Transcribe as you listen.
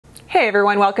Hey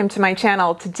everyone, welcome to my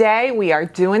channel. Today we are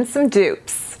doing some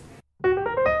dupes.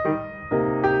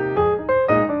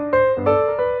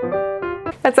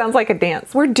 That sounds like a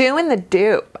dance. We're doing the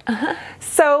dupe.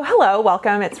 So hello,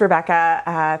 welcome, it's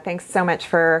Rebecca. Thanks so much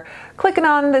for clicking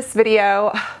on this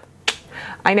video.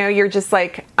 I know you're just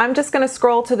like, I'm just gonna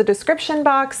scroll to the description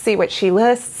box, see what she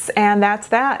lists, and that's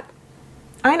that.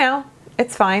 I know,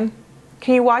 it's fine.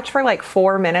 Can you watch for like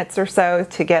 4 minutes or so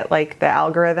to get like the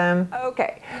algorithm?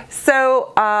 Okay,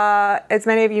 so as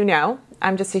many of you know,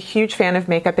 I'm just a huge fan of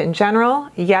makeup in general.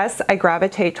 Yes, I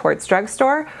gravitate towards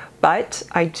drugstore, but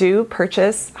I do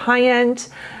purchase high-end,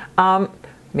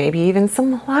 maybe even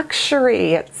some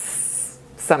luxury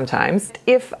sometimes.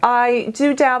 If I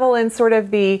do dabble in sort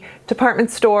of the department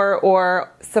store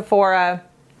or Sephora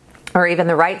or even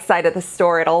the right side of the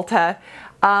store at Ulta,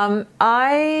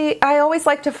 I always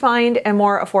like to find a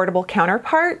more affordable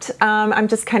counterpart. I'm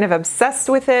just kind of obsessed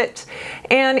with it.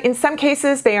 And in some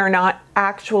cases, they're not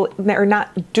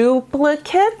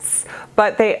duplicates,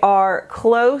 but they are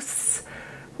close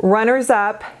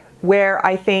runners-up where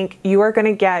I think you are going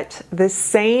to get the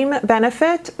same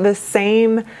benefit, the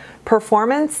same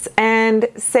performance, and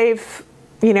save,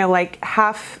 you know, like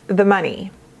half the money,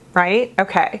 right?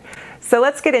 Okay. So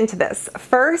let's get into this.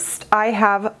 First, I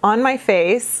have on my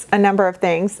face a number of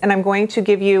things, and I'm going to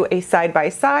give you a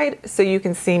side-by-side so you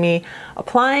can see me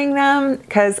applying them,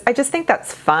 because I just think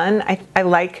that's fun. I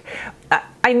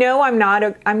know I'm not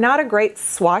a great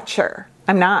swatcher.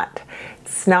 I'm not.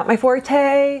 It's not my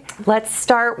forte. Let's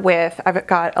start with, I've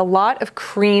got a lot of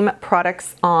cream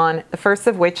products on, the first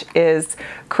of which is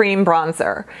cream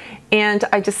bronzer. And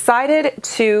I decided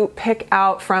to pick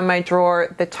out from my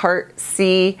drawer the Tarte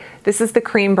C. This is the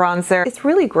cream bronzer. It's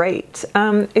really great.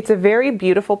 It's a very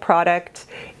beautiful product.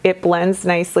 It blends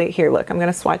nicely. Here, look, I'm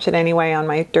gonna swatch it anyway on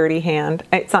my dirty hand.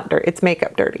 It's not dirty, it's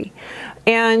makeup dirty.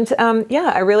 And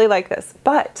yeah, I really like this.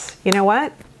 But you know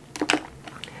what?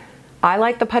 I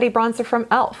like the putty bronzer from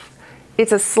e.l.f.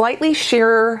 It's a slightly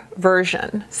sheerer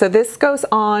version. So this goes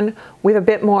on with a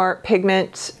bit more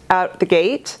pigment out the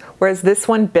gate, whereas this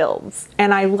one builds.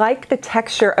 And I like the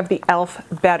texture of the e.l.f.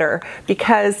 better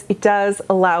because it does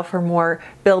allow for more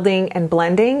building and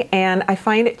blending. And I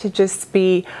find it to just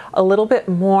be a little bit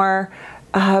more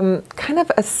kind of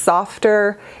a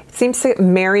softer, it seems to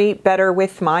marry better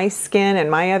with my skin and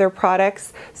my other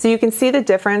products. So you can see the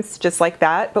difference just like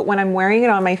that. But when I'm wearing it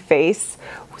on my face,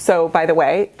 so by the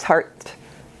way, Tarte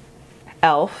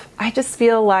e.l.f., I just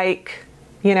feel like,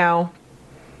 you know,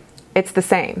 it's the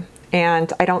same.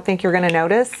 And I don't think you're gonna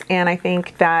notice. And I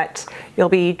think that you'll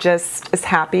be just as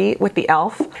happy with the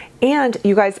e.l.f. And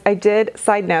you guys, I did,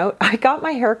 side note, I got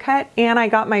my hair cut and I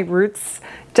got my roots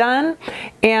done.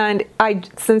 And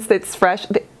since it's fresh,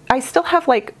 I still have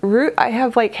like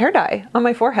hair dye on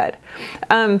my forehead.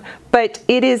 But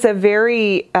it is a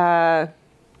very,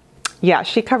 yeah,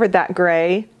 she covered that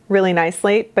gray really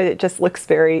nicely, but it just looks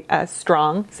very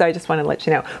strong. So I just wanted to let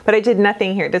you know. But I did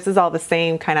nothing here. This is all the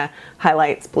same kind of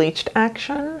highlights bleached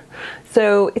action.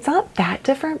 So it's not that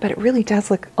different, but it really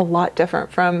does look a lot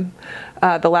different from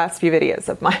the last few videos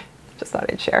of mine. Just thought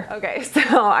I'd share. Okay, so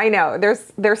I know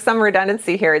there's some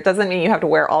redundancy here. It doesn't mean you have to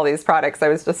wear all these products. I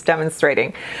was just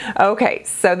demonstrating. Okay,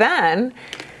 so then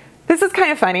this is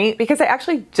kind of funny because I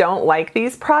actually don't like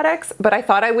these products, but I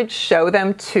thought I would show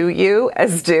them to you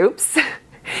as dupes.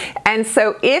 And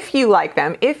so if you like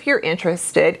them, if you're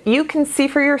interested, you can see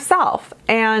for yourself.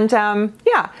 And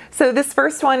yeah, so this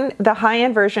first one, the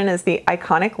high-end version is the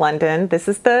Iconic London. This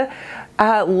is the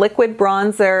liquid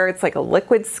bronzer. It's like a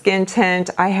liquid skin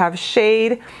tint. I have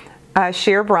shade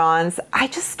sheer bronze. I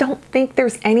just don't think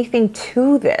there's anything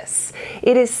to this.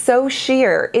 It is so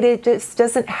sheer. It just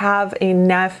doesn't have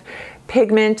enough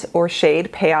pigment or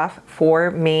shade payoff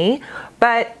for me,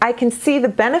 but I can see the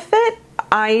benefit.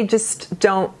 I just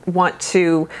don't want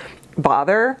to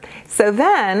bother. So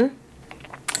then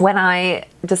when I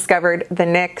discovered the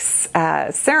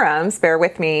NYX serums, bear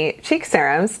with me, cheek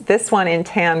serums, this one in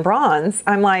tan bronze,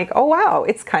 I'm like, oh wow,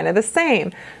 it's kind of the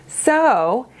same.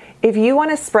 So if you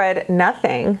want to spread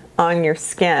nothing on your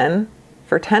skin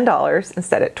for $10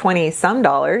 instead of 20 some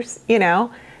dollars, you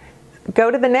know,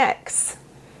 go to the NYX.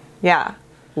 Yeah,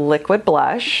 liquid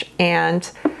blush. And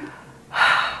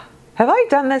have I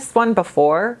done this one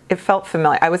before? It felt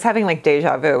familiar. I was having like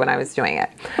deja vu when I was doing it.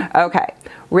 Okay,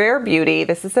 Rare Beauty.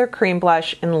 This is their cream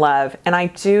blush in Love. And I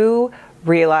do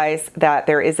realize that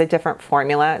there is a different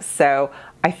formula. So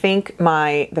I think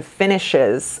the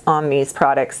finishes on these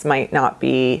products might not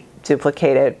be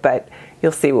duplicated, but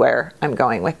you'll see where I'm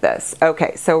going with this.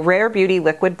 Okay, so Rare Beauty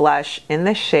Liquid Blush in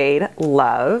the shade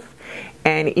Love.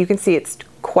 and you can see it's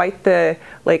quite the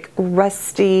like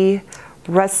rusty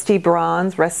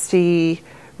bronze, rusty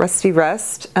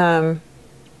rust.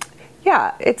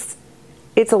 Yeah, it's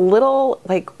a little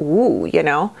like, ooh, you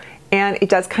know, and it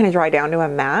does kind of dry down to a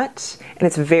matte, and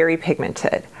it's very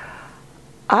pigmented.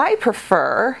 I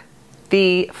prefer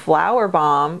the Flower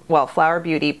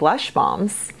Beauty blush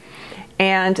balms,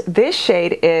 and this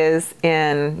shade is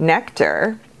in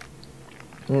Nectar.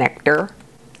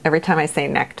 Every time I say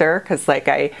nectar, because like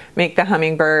I make the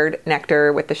hummingbird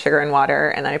nectar with the sugar and water,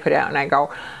 and then I put it out and I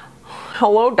go,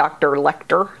 hello, Dr.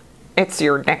 Lecter, it's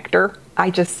your nectar. I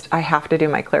have to do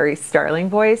my Clarice Starling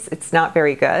voice. It's not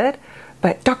very good,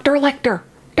 but Dr. Lecter,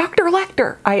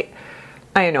 I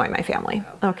annoy my family.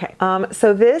 Okay,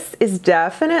 so this is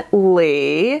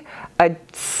definitely a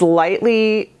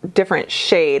slightly different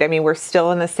shade. I mean, we're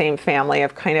still in the same family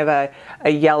of kind of a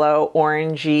yellow,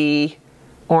 orangey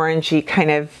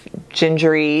kind of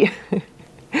gingery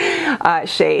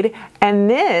shade, and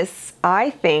this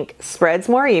I think spreads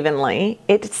more evenly.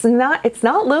 It's not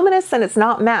luminous and it's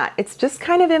not matte. It's just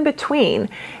kind of in between,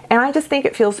 and I just think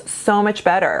it feels so much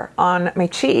better on my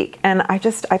cheek, and I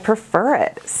prefer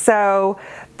it. So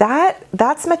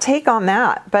that's my take on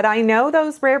that. But I know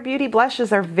those Rare Beauty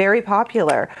blushes are very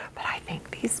popular, but I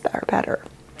think these are better.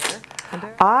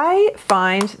 I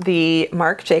find the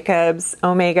Marc Jacobs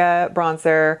Omega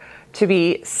bronzer to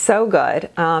be so good.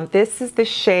 This is the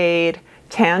shade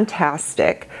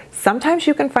Tantastic. Sometimes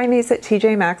you can find these at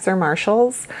TJ Maxx or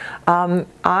Marshall's.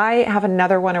 I have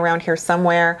another one around here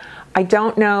somewhere. I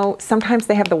don't know. Sometimes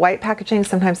they have the white packaging,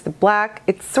 sometimes the black.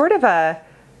 It's sort of a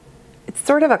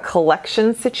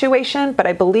collection situation, but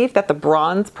I believe that the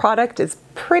bronze product is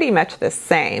pretty much the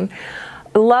same.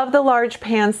 Love the large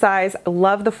pan size,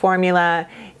 love the formula.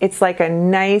 It's like a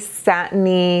nice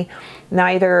satiny,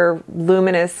 neither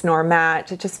luminous nor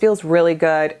matte. It just feels really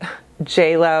good.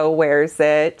 J-Lo wears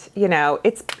it, you know,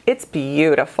 it's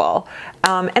beautiful.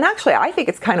 And actually I think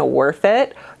it's kind of worth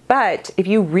it, but if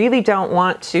you really don't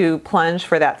want to plunge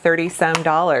for that $30-some,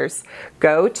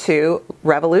 go to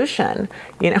Revolution,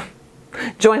 you know,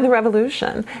 join the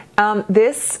revolution.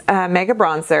 This Mega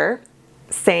Bronzer,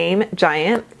 same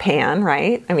giant pan,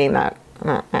 right? I mean, that.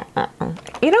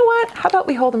 You know what? How about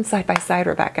we hold them side by side,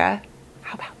 Rebecca?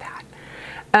 How about that?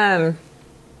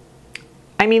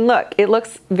 I mean, look, it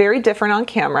looks very different on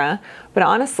camera, but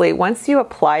honestly, once you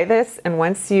apply this and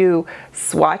once you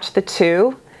swatch the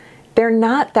two, they're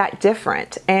not that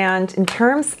different. And in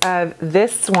terms of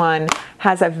this one,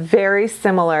 has a very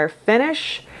similar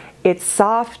finish. It's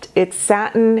soft, it's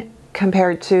satin,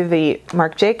 compared to the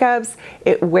Marc Jacobs.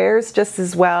 It wears just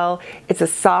as well. It's a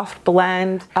soft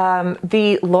blend.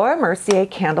 The Laura Mercier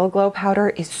Candle Glow Powder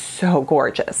is so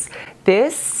gorgeous.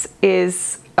 This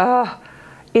is,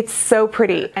 it's so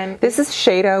pretty. And this is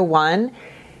shade 01.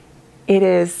 It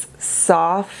is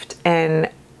soft and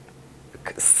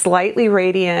slightly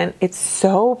radiant. It's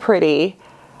so pretty.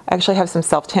 I actually have some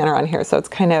self tanner on here, so it's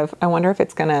kind of, I wonder if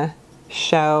it's gonna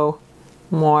show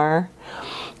more.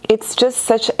 It's just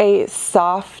such a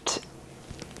soft,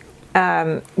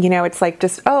 you know, it's like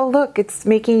just, oh, look, it's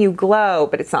making you glow,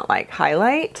 but it's not like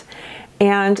highlight.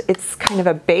 And it's kind of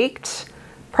a baked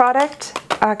product.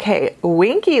 Okay,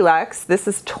 Winky Lux, this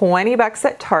is 20 bucks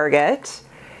at Target.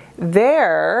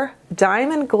 Their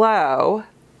Diamond Glow,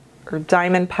 or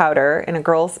Diamond Powder in A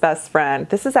Girl's Best Friend.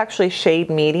 This is actually shade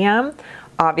medium,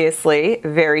 obviously,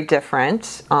 very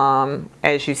different,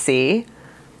 as you see.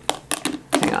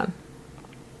 Hang on.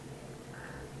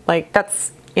 Like,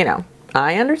 that's, you know,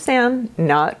 I understand,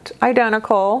 not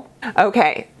identical.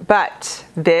 Okay, but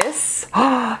this,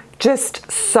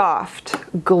 just soft,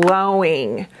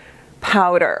 glowing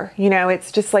powder. You know,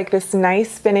 it's just like this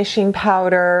nice finishing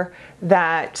powder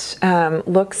that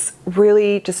looks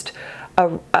really just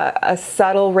a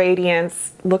subtle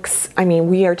radiance. Looks, I mean,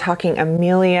 we are talking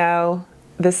Emilio.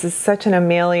 This is such an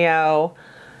Emilio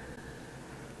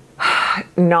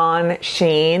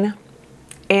non-sheen.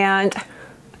 And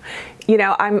you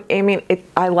know,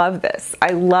 I love this.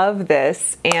 I love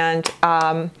this, and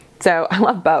so I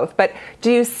love both. But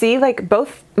do you see, like,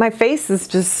 both, my face is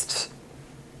just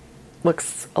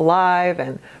looks alive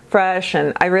and fresh,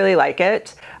 and I really like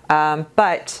it.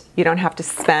 But you don't have to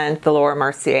spend the Laura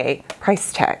Mercier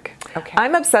price tag. Okay.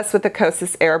 I'm obsessed with the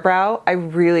Kosas Airbrow. I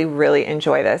really, really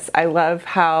enjoy this. I love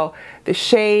how the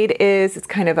shade is. It's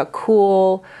kind of a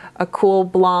cool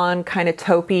blonde kind of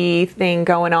taupey thing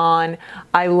going on.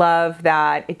 I love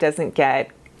that it doesn't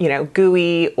get, you know,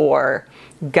 gooey or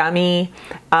gummy,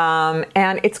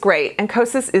 and it's great. And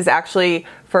Kosas is actually,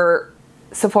 for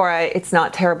Sephora, it's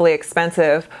not terribly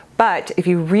expensive, But if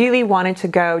you really wanted to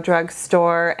go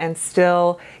drugstore and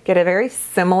still get a very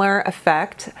similar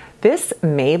effect, this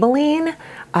Maybelline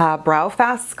Brow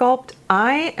Fast Sculpt,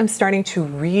 I am starting to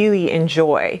really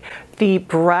enjoy. The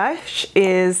brush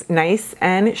is nice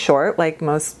and short, like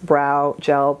most brow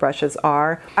gel brushes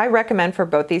are. I recommend for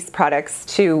both these products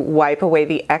to wipe away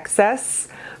the excess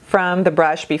from the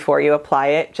brush before you apply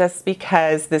it, just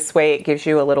because this way it gives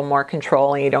you a little more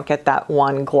control and you don't get that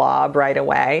one glob right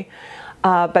away.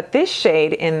 But this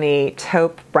shade in the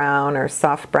taupe brown or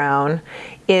soft brown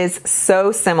is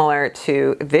so similar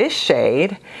to this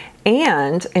shade,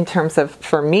 and in terms of,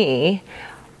 for me,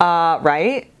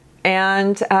 right?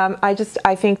 And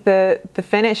I think the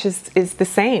finish is the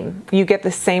same. You get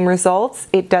the same results.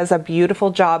 It does a beautiful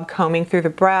job combing through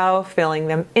the brow, filling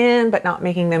them in, but not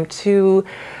making them too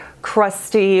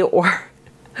crusty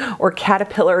or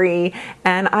caterpillary,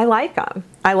 and I like them.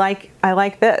 I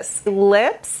like this.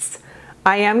 Lips,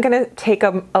 I am gonna take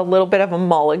a little bit of a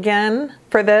mulligan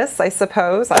for this, I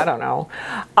suppose. I don't know.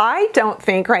 I don't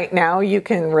think right now you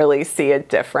can really see a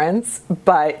difference,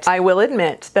 but I will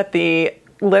admit that the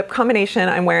lip combination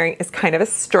I'm wearing is kind of a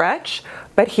stretch,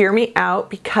 but hear me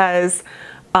out, because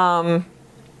I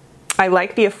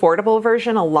like the affordable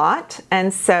version a lot,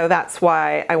 and so that's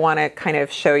why I want to kind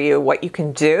of show you what you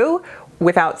can do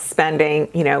without spending,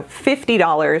 you know,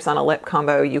 $50 on a lip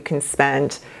combo. You can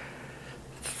spend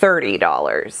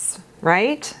 $30,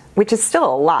 right? Which is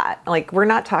still a lot. Like, we're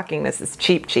not talking this is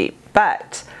cheap,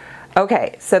 but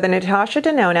okay. So the Natasha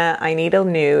Denona I Need a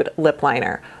Nude lip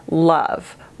liner.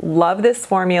 Love this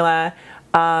formula.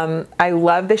 I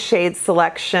love the shade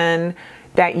selection,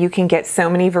 that you can get so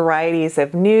many varieties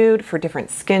of nude for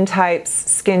different skin types,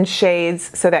 skin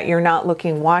shades, so that you're not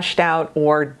looking washed out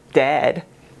or dead,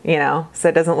 you know, so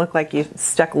it doesn't look like you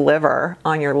stuck liver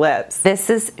on your lips. This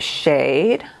is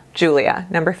shade Julia,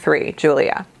 number 3,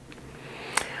 Julia.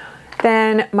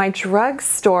 Then my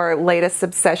drugstore latest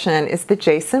obsession is the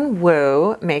Jason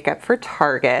Wu Makeup for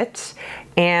Target.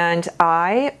 And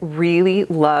I really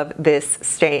love this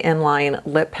Stay in Line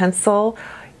lip pencil.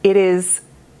 It is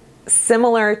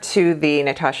similar to the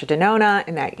Natasha Denona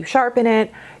in that you sharpen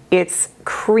it. It's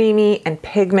creamy and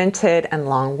pigmented and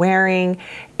long wearing,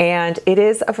 and it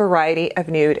is a variety of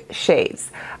nude shades.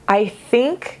 I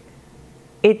think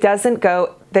it doesn't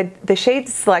go, the shade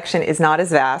selection is not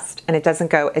as vast, and it doesn't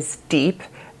go as deep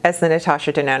as the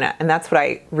Natasha Denona, and that's what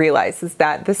I realized, is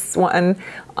that this one,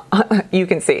 you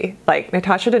can see, like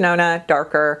Natasha Denona,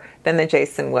 darker than the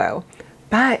Jason Wu,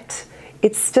 but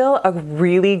it's still a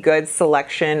really good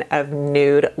selection of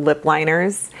nude lip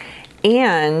liners.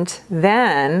 And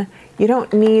then you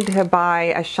don't need to buy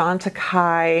a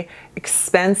Chantecaille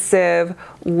expensive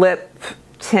lip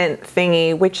tint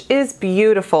thingy, which is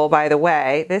beautiful, by the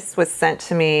way. This was sent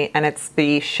to me, and it's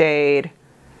the shade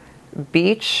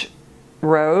Beach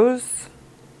Rose,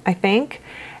 I think.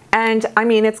 And I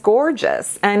mean, it's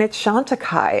gorgeous, and it's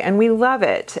Chantecaille, and we love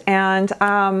it. And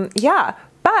yeah,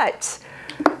 but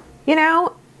you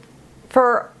know,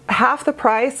 for half the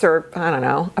price, or I don't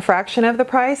know, a fraction of the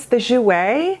price, the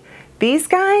Jouer, these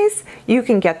guys, you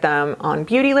can get them on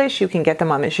Beautylish, you can get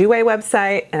them on the Jouer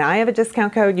website, and I have a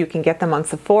discount code. You can get them on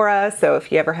Sephora, so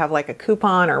if you ever have like a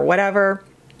coupon or whatever,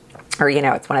 or you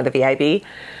know, it's one of the VIB,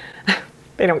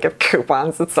 they don't give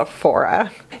coupons at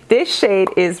Sephora. This shade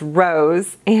is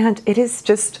Rose, and it is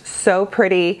just so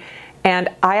pretty. And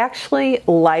I actually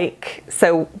like,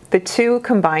 so the two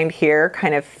combined here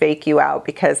kind of fake you out,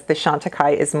 because the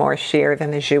Chantecaille is more sheer than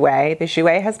the Jouer. The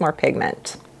Jouer has more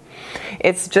pigment.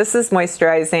 It's just as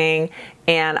moisturizing,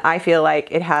 and I feel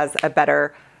like it has a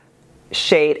better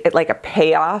shade, like a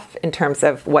payoff in terms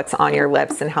of what's on your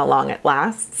lips and how long it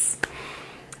lasts.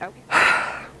 Okay.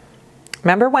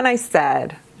 Remember when I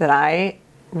said that I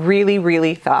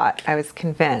really thought, I was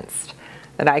convinced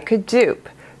that I could dupe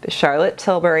the Charlotte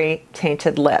Tilbury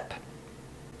Tainted Lip?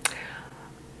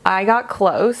 I got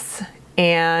close,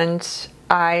 and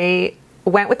I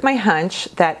went with my hunch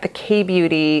that the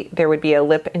K-Beauty, there would be a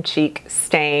lip and cheek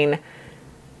stain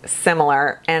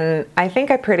similar, and I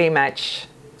think I pretty much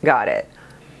got it.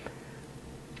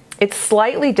 It's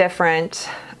slightly different,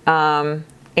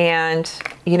 and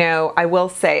you know, I will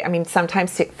say, I mean,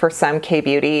 sometimes for some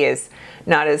K-Beauty is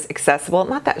not as accessible,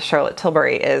 not that Charlotte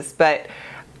Tilbury is, but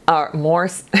more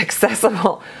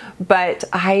accessible. But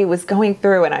I was going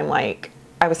through, and I'm like,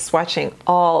 I was swatching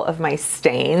all of my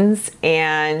stains,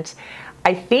 and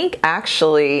I think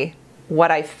actually what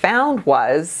I found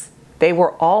was they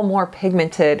were all more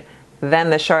pigmented than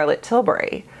the Charlotte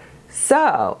Tilbury.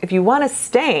 So if you want a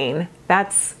stain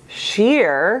that's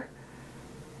sheer,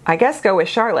 I guess go with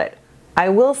Charlotte. I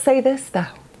will say this though,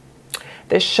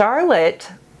 the Charlotte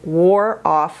wore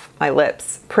off my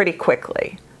lips pretty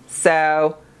quickly.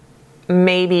 So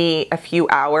maybe a few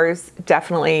hours,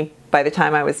 definitely by the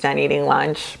time I was done eating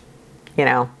lunch, you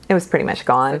know, it was pretty much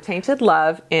gone. So Tainted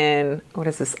Love in, what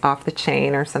is this, Off the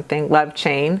Chain or something? Love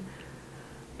Chain.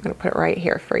 I'm gonna put it right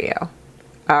here for you.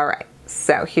 All right,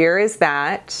 so here is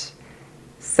that.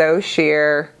 So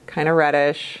sheer, kind of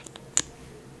reddish.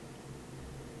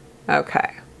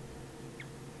 Okay.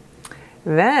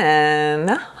 Then,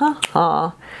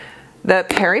 the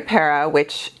Peri Para,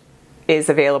 which is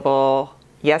available,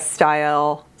 Yes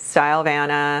Style, Style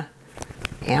Vanna,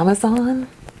 Amazon,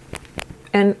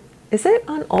 and is it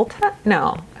on Ulta?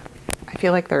 No, I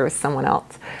feel like there was someone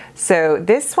else. So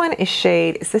this one is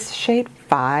shade, is this shade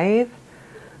 5?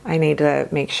 I need to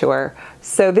make sure.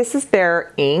 So this is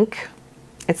their ink.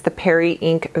 It's the Peri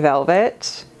Ink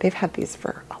Velvet. They've had these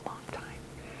for a long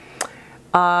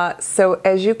time. So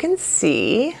as you can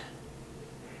see,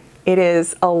 it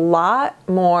is a lot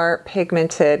more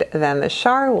pigmented than the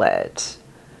Charlotte,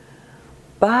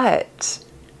 but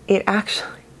it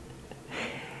actually,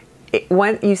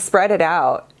 when you spread it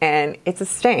out and it's a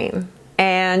stain,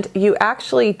 and you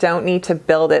actually don't need to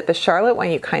build it. The Charlotte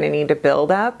one you kind of need to build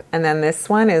up, and then this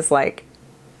one is like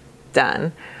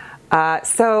done.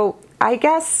 So I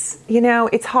guess, you know,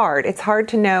 it's hard. It's hard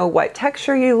to know what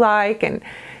texture you like and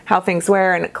how things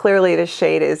wear, and clearly the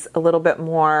shade is a little bit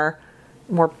more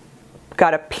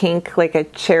got a pink, like a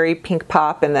cherry pink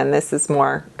pop, and then this is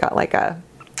more got like a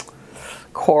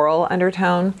coral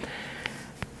undertone.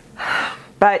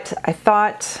 But I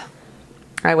thought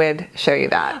I would show you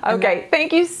that. Okay,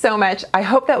 thank you so much. I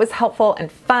hope that was helpful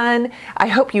and fun. I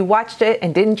hope you watched it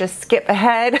and didn't just skip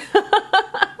ahead.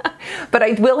 But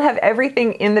I will have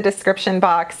everything in the description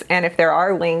box, and if there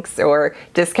are links or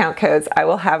discount codes, I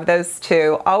will have those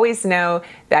too. Always know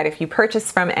that if you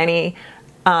purchase from any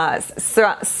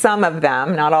some of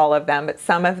them, not all of them, but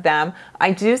some of them,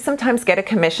 I do sometimes get a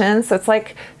commission, so it's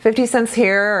like 50 cents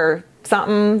here or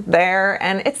something there,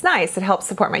 and it's nice. It helps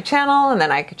support my channel, and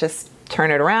then I could just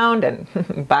turn it around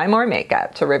and buy more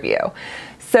makeup to review.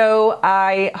 So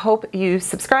I hope you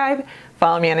subscribe,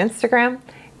 follow me on Instagram,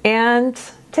 and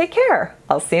take care.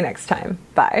 I'll see you next time.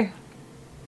 Bye.